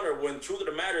of honor, when the truth of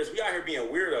the matter is we out here being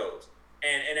weirdos.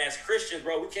 And as Christians,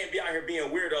 bro, we can't be out here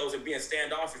being weirdos and being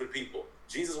standoffish with people.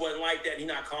 Jesus wasn't like that. He's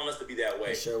not calling us to be that way.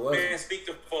 He sure wasn't. Man, speak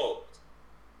to folks.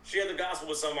 Share the gospel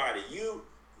with somebody. You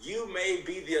may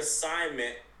be the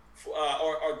assignment,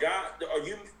 or God, or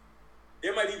you.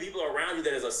 There might be people around you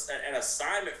that is an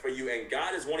assignment for you, and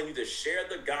God is wanting you to share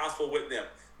the gospel with them.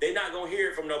 They're not going to hear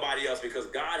it from nobody else, because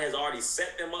God has already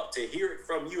set them up to hear it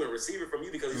from you and receive it from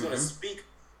you, because he's going to speak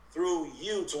through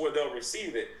you to where they'll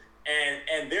receive it.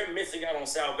 And they're missing out on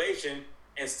salvation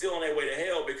and still on their way to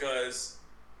hell because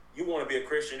you want to be a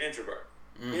Christian introvert.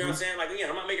 You know what I'm saying? Like, again,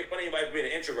 I'm not making fun of anybody for being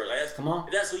an introvert. Like,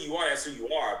 if that's who you are, that's who you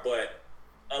are. But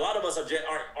a lot of us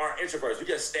aren't introverts. We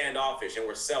just standoffish and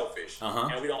we're selfish,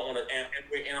 and we don't want to. And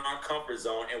we're in our comfort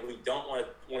zone, and we don't want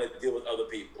to deal with other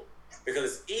people because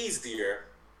it's easier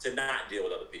to not deal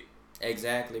with other people.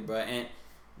 Exactly, bro. And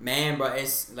man, bro,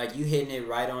 it's like you hitting it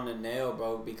right on the nail,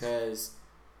 bro. Because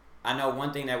I know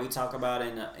one thing that we talk about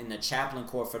in the chaplain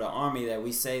corps for the Army, that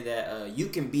we say that you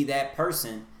can be that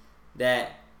person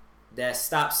that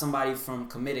stops somebody from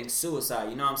committing suicide.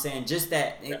 You know what I'm saying? Just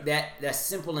that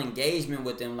simple engagement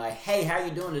with them, like, hey, how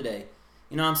you doing today?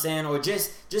 You know what I'm saying? Or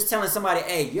just telling somebody,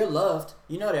 hey, you're loved.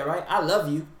 You know that, right? I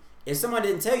love you. If someone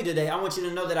didn't tell you today, I want you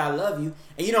to know that I love you.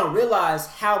 And you don't realize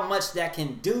how much that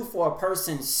can do for a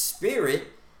person's spirit,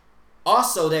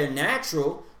 also their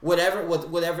natural,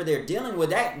 whatever they're dealing with.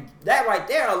 That right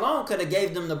there alone could have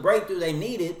gave them the breakthrough they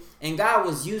needed, and God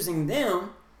was using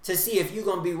them to see if you're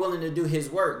going to be willing to do his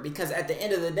work. Because at the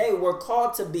end of the day, we're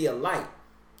called to be a light.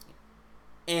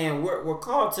 And we're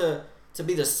called to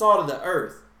be the salt of the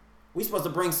earth. We're supposed to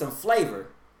bring some flavor.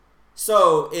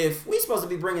 So if we're supposed to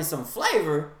be bringing some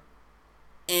flavor,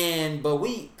 but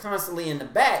we constantly in the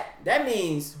back, that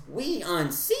means we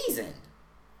unseasoned.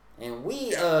 And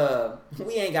we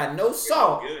ain't got no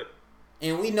salt.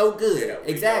 And we no good. Yeah,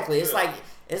 exactly.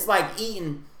 It's like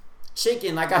eating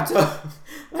chicken, like I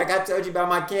told you about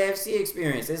my KFC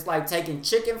experience. It's like taking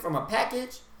chicken from a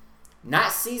package,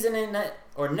 not seasoning it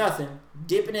or nothing,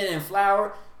 dipping it in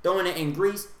flour, throwing it in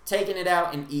grease, taking it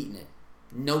out and eating it.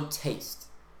 No taste.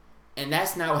 And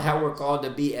that's not how we're called to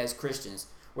be as Christians.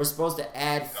 We're supposed to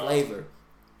add flavor.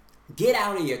 Get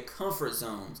out of your comfort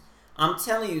zones. I'm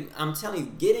telling you,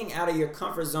 getting out of your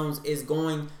comfort zones is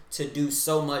going to do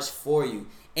so much for you.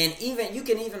 And you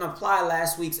can even apply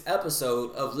last week's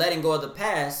episode of letting go of the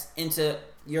past into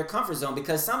your comfort zone,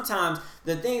 because sometimes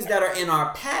the things that are in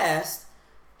our past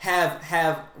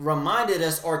have reminded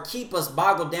us or keep us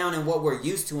boggled down in what we're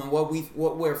used to and what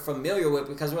we're familiar with,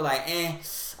 because we're like,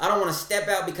 I don't want to step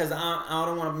out because I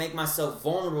don't want to make myself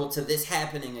vulnerable to this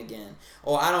happening again,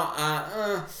 or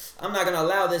I'm not gonna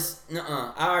allow this.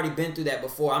 I already been through that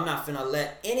before. I'm not gonna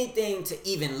let anything to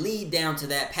even lead down to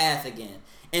that path again.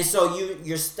 And so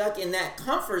you're stuck in that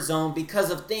comfort zone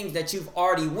because of things that you've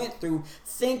already went through,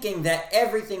 thinking that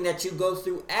everything that you go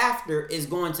through after is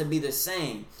going to be the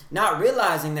same. Not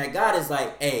realizing that God is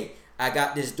like, hey, I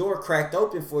got this door cracked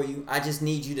open for you. I just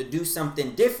need you to do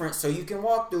something different so you can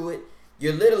walk through it.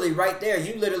 You're literally right there.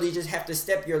 You literally just have to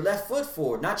step your left foot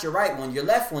forward, not your right one, your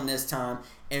left one this time,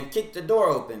 and kick the door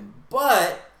open.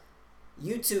 But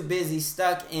you too busy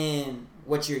stuck in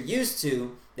what you're used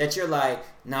to, that you're like,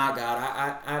 nah, God,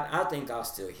 I think I'll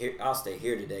stay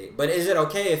here today. But is it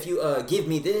okay if you give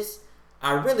me this?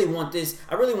 I really want this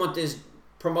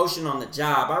promotion on the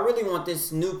job. I really want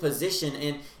this new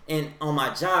position in on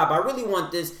my job. I really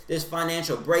want this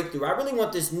financial breakthrough. I really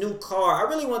want this new car. I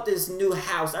really want this new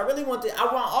house. I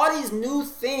want all these new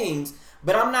things,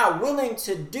 but I'm not willing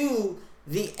to do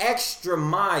the extra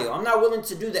mile. I'm not willing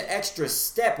to do the extra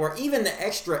step or even the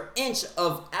extra inch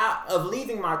of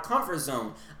leaving my comfort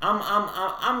zone.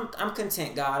 I'm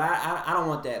content, God. I don't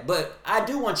want that, but I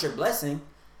do want your blessing.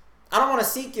 I don't want to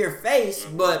seek your face,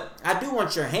 but I do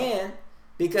want your hand,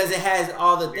 because it has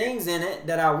all the things in it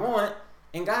that I want.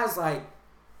 And God's like,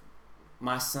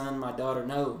 my son, my daughter,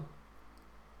 no.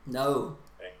 That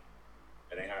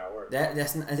ain't how it works.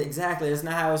 That's not, exactly. That's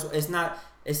not how it's not.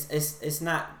 It's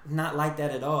not like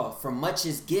that at all. For much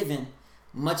is given,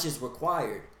 much is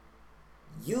required.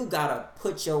 You gotta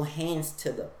put your hands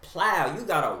to the plow. You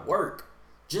gotta work.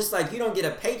 Just like you don't get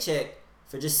a paycheck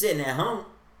for just sitting at home.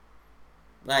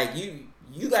 Like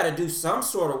you gotta do some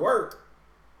sort of work.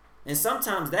 And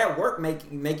sometimes that work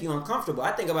make you uncomfortable.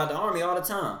 I think about the Army all the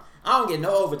time. I don't get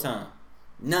no overtime.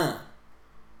 None.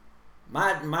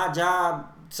 My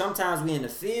job, sometimes we in the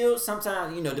field,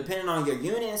 sometimes, depending on your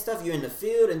unit and stuff, you're in the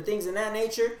field and things of that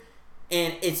nature,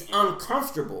 and it's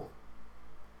uncomfortable.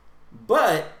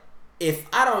 But if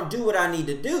I don't do what I need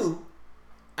to do,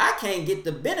 I can't get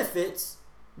the benefits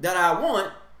that I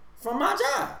want from my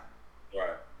job.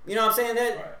 Right. You know what I'm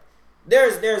saying?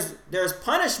 Right. There's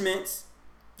punishments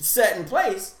set in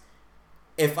place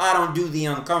if I don't do the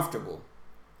uncomfortable.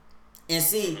 And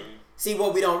see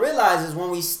what we don't realize is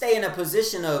when we stay in a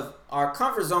position of our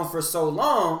comfort zone for so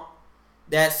long,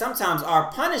 that sometimes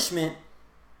our punishment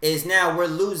is now we're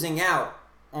losing out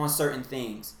on certain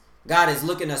things. God is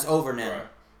looking us over now. Right.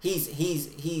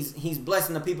 He's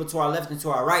blessing the people to our left and to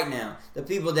our right now. The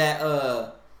people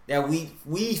that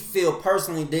we feel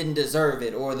personally didn't deserve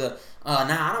it, or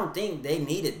I don't think they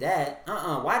needed that.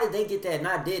 Why did they get that and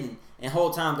I didn't? And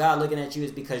whole time God looking at you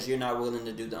is because you're not willing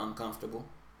to do the uncomfortable.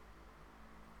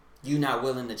 You're not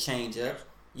willing to change up.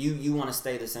 You want to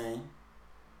stay the same.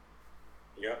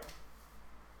 Yep.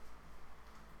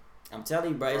 I'm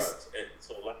telling you, bro.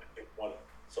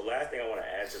 So last thing I want to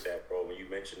add to that, bro, when you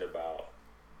mentioned about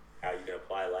how you can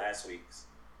apply last week's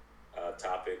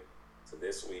topic to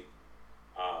this week,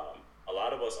 a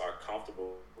lot of us are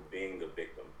comfortable being the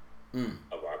victim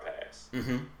of our past.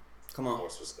 Mm-hmm. Come on. More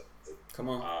specifically. Come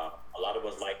on. A lot of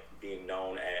us like being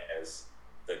known as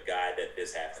the guy that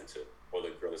this happened to, or the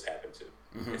girl this happened to.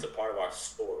 Mm-hmm. It's a part of our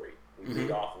story. We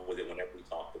lead off with it whenever we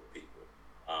talk to people.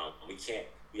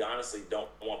 We honestly don't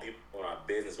want people in our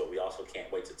business, but we also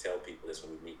can't wait to tell people this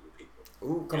when we meet with people.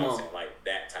 Ooh, come on. Like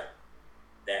that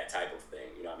type of thing.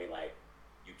 You know what I mean? Like,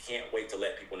 you can't wait to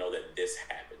let people know that this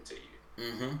happened to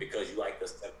you, because you like the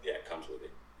stuff that comes with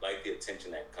it, like the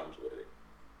attention that comes with it,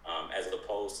 as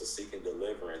opposed to seeking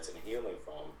deliverance and healing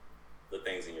from the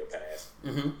things in your past.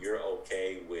 You're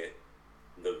okay with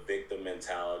the victim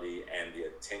mentality and the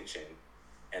attention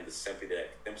and the sympathy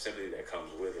that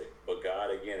comes with it. But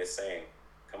God, again, is saying,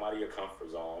 come out of your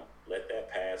comfort zone, let that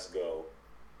past go,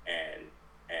 and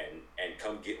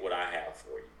come get what I have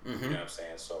for you. You know what I'm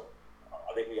saying? So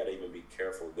I think we got to even be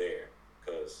careful there,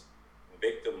 because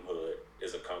victimhood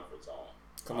is a comfort zone.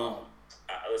 Come on.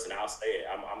 Listen, I'll say it.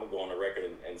 I'm going to go on the record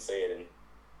and say it, and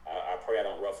I pray I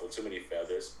don't ruffle too many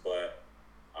feathers, but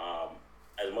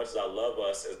as much as I love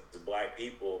us as Black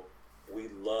people, we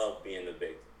love being the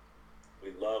victim.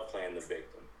 We love playing the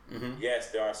victim.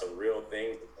 Yes, there are some real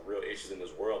things, real issues in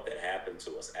this world that happen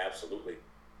to us, absolutely.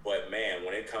 But man,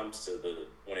 when it comes to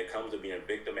being a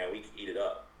victim, man, we can eat it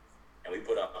up, and we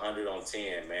put 100 on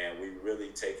 10. Man, we really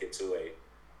take it to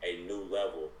a new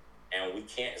level, and we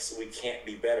can't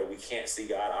be better. We can't see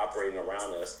God operating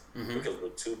around us because we're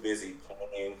too busy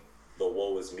playing the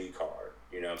woe is me card.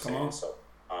 You know what I'm saying? So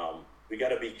we got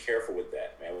to be careful with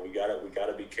that, man. We got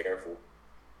gotta be careful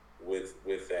with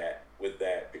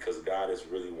that because God is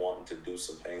really wanting to do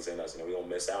some things in us, and we don't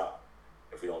miss out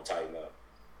if we don't tighten up.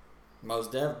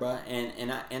 Most def, bro.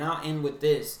 And I'll end with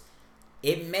this.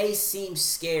 It may seem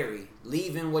scary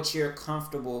leaving what you're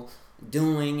comfortable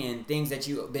doing and things that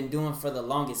you've been doing for the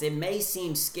longest. It may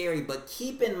seem scary, but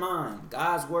keep in mind,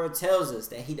 God's word tells us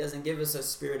that he doesn't give us a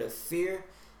spirit of fear,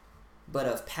 but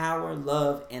of power,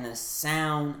 love, and a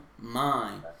sound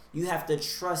mind. You have to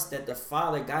trust that the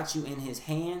Father got you in his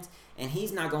hands, and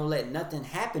he's not going to let nothing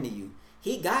happen to you.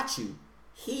 He got you.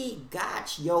 He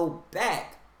got your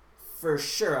back for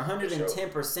sure,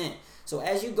 110%. So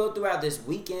as you go throughout this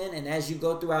weekend and as you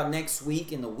go throughout next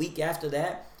week and the week after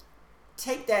that,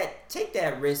 take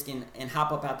that risk and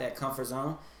hop up out that comfort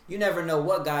zone. You never know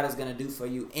what God is going to do for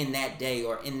you in that day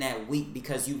or in that week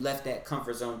because you left that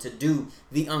comfort zone to do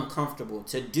the uncomfortable,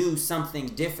 to do something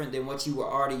different than what you were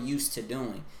already used to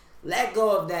doing. Let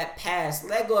go of that past.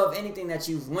 Let go of anything that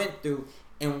you've went through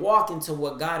and walk into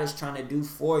what God is trying to do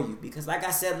for you. Because like I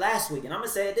said last week, and I'm going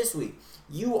to say it this week,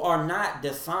 you are not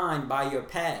defined by your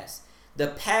past. The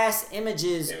past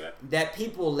images that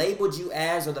people labeled you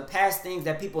as, or the past things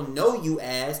that people know you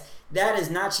as, that is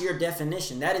not your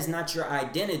definition. That is not your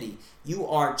identity. You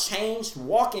are changed.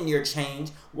 Walk in your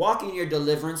change. Walk in your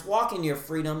deliverance. Walk in your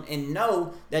freedom. And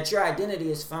know that your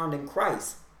identity is found in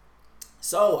Christ.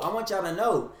 So I want y'all to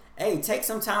know, hey, take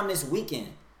some time this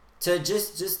weekend to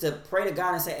just to pray to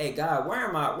God and say, hey, God, where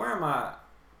am I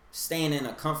staying in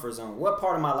a comfort zone? What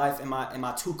part of my life am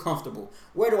I too comfortable?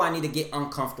 Where do I need to get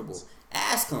uncomfortable?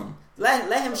 Ask him.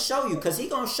 Let him show you, because he's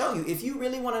going to show you. If you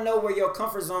really want to know where your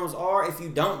comfort zones are, if you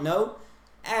don't know,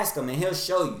 ask him and he'll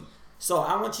show you. So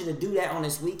I want you to do that on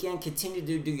this weekend. Continue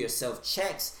to do your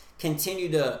self-checks. Continue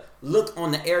to look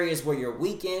on the areas where you're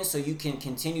weak in so you can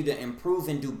continue to improve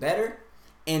and do better.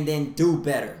 And then do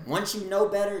better. Once you know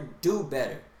better, do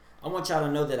better. I want y'all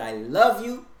to know that I love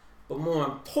you, but more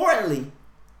importantly,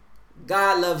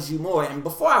 God loves you more. And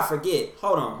before I forget,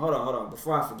 hold on.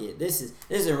 Before I forget, this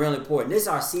is really important. This is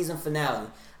our season finale.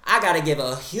 I gotta give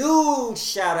a huge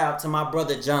shout out to my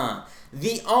brother John,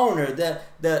 the owner,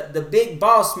 the big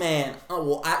boss man,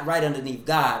 right underneath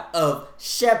God, of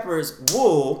Shepherd's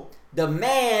Wool. The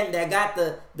man that got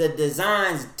the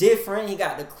designs different. He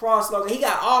got the cross logo. He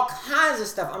got all kinds of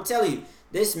stuff. I'm telling you,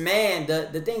 this man,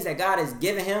 the things that God has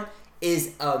given him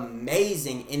is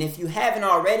amazing. And if you haven't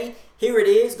already, here it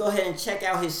is. Go ahead and check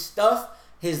out his stuff,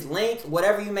 his link,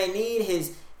 whatever you may need,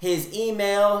 his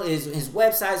email, his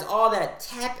websites, all that.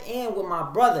 Tap in with my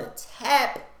brother.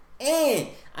 Tap in.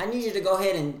 I need you to go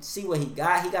ahead and see what he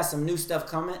got. He got some new stuff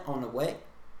coming on the way.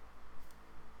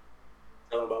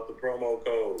 Tell about the promo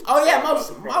code. Oh yeah,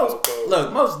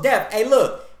 most def. Hey,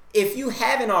 look, if you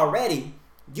haven't already,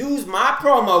 use my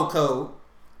promo code.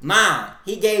 Mine.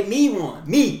 He gave me one.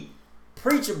 Me,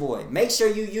 Preacher Boy. Make sure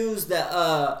you use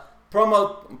the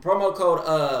promo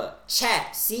code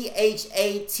chat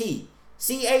CHAT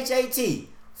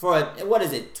for what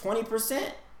is it?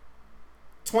 20%.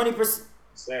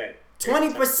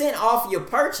 20% off your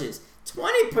purchase.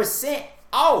 20%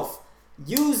 off.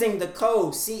 Using the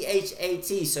code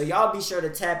CHAT. So y'all be sure to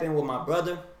tap in with my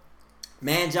brother.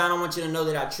 Man, John, I want you to know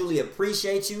that I truly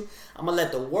appreciate you. I'm going to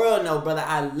let the world know, brother,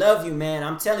 I love you, man.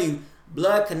 I'm telling you,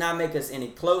 blood could not make us any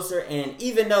closer. And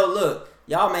even though, look,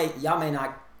 y'all may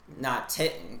not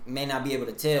be able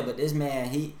to tell, but this man,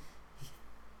 he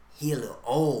a little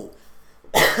old.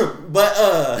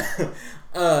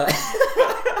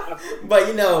 but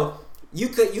you know, you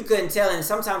couldn't tell, and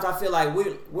sometimes I feel like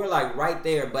we're like right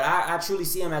there, but I truly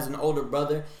see him as an older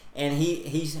brother, and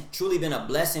he's truly been a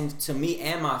blessing to me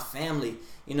and my family.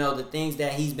 You know, the things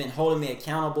that he's been holding me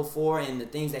accountable for and the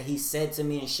things that he said to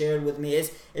me and shared with me,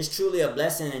 it's truly a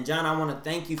blessing. And John, I want to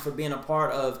thank you for being a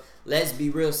part of Let's Be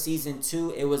Real Season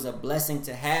 2. It was a blessing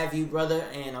to have you, brother,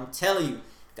 and I'm telling you,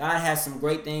 God has some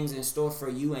great things in store for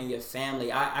you and your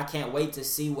family. I can't wait to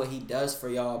see what he does for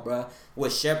y'all, bro.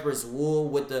 With Shepherd's Wool,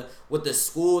 with the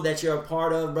school that you're a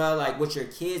part of, bro. Like with your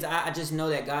kids, I just know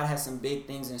that God has some big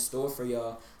things in store for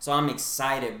y'all. So I'm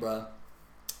excited, bro.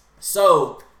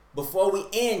 So before we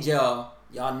end, y'all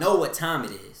know what time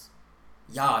it is.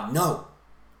 Y'all know.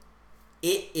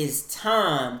 It is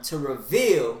time to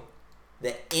reveal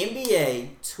the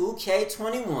NBA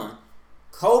 2K21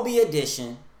 Kobe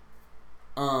Edition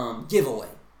giveaway.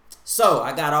 So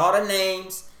I got all the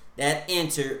names that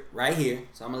entered right here.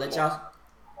 So I'm gonna let y'all.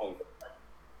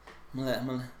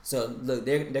 So look,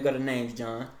 there go the names,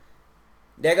 John.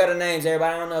 There go the names,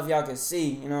 everybody. I don't know if y'all can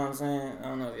see. You know what I'm saying? I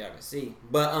don't know if y'all can see,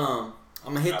 but I'm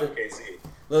gonna hit the.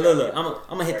 Look. I'm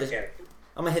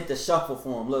gonna hit the shuffle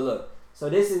for him. Look. So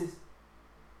this is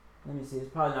Let me see. It's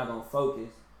probably not gonna focus.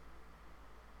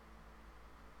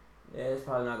 Yeah, it's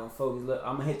probably not gonna focus. Look,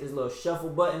 I'm gonna hit this little shuffle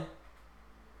button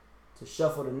to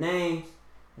shuffle the names,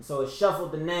 and so it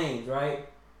shuffled the names, right?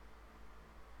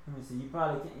 Let me see. You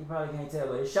probably can't tell,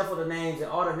 but it shuffled the names,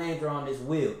 and all the names are on this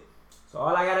wheel. So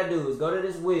all I gotta do is go to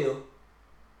this wheel,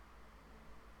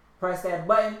 press that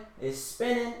button. It's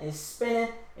spinning. It's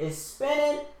spinning. It's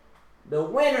spinning. The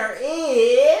winner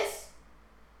is.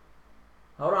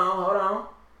 Hold on.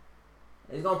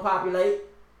 It's gonna populate.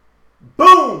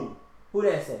 Boom! Who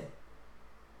that say?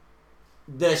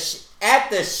 At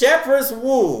the Shepherd's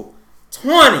Wool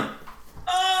 20.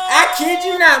 I kid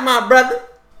you not, my brother.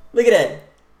 Look at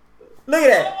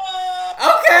that.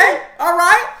 Okay, all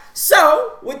right.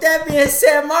 So, with that being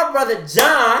said, my brother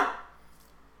John,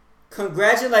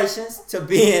 congratulations to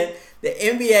being the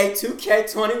NBA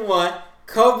 2K21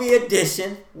 Kobe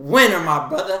Edition winner, my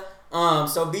brother.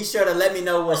 So be sure to let me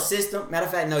know what system. Matter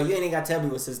of fact, no, you ain't even gotta tell me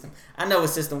what system. I know what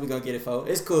system we gonna get it for.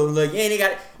 It's cool. Look, you ain't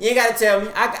gotta tell me.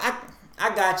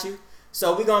 I got you.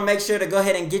 So we gonna make sure to go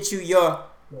ahead and get you your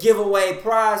giveaway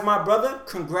prize, my brother.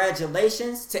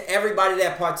 Congratulations to everybody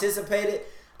that participated.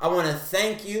 I want to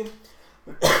thank you.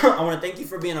 I want to thank you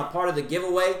for being a part of the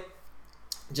giveaway.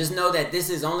 Just know that this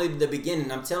is only the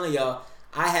beginning. I'm telling y'all,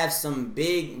 I have some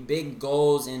big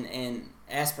goals and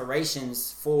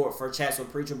aspirations for Chats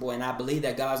with Preacher Boy, and I believe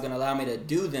that God's gonna allow me to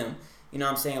do them. You know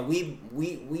what I'm saying?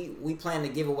 We plan to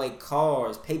give away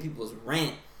cars, pay people's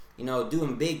rent, you know,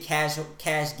 doing big cash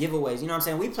giveaways. You know what I'm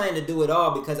saying? We plan to do it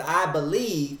all because I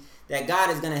believe that God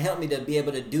is gonna help me to be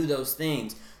able to do those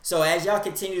things. So as y'all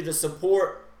continue to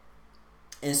support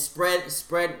and spread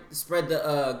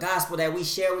the gospel that we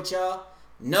share with y'all,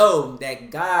 know that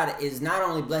God is not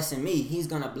only blessing me, he's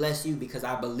going to bless you, because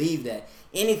I believe that.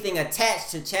 Anything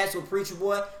attached to Chats with Preacher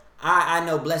Boy, I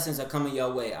know blessings are coming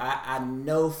your way. I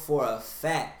know for a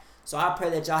fact. So I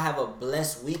pray that y'all have a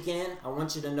blessed weekend. I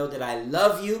want you to know that I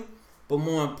love you, but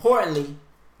more importantly,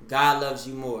 God loves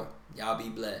you more. Y'all be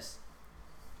blessed.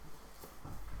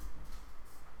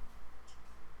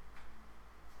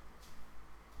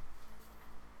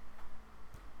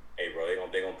 Hey, bro,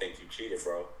 they gonna think you cheated,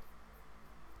 bro.